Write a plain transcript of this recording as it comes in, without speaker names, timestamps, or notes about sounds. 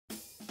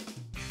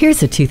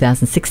Here's a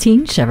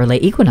 2016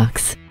 Chevrolet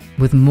Equinox.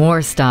 With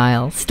more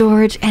style,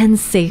 storage, and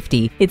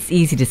safety, it's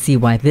easy to see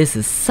why this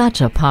is such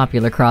a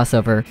popular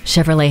crossover.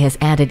 Chevrolet has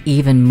added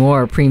even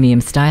more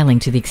premium styling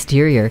to the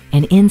exterior,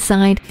 and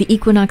inside, the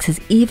Equinox has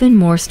even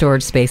more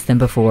storage space than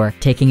before,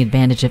 taking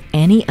advantage of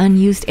any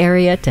unused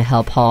area to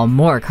help haul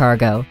more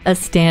cargo. A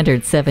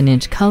standard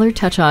 7-inch color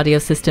touch audio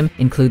system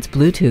includes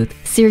Bluetooth,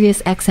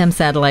 Sirius XM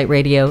satellite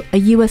radio,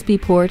 a USB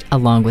port,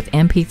 along with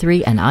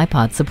MP3 and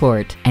iPod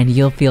support. And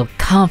you'll feel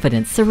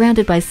confident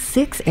surrounded by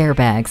 6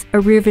 airbags, a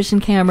rear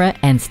vision camera,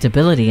 and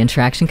stability and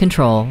traction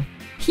control.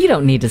 You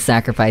don't need to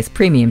sacrifice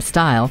premium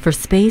style for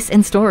space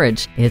and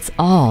storage. It's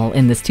all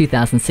in this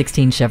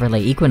 2016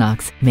 Chevrolet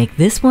Equinox. Make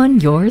this one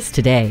yours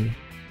today.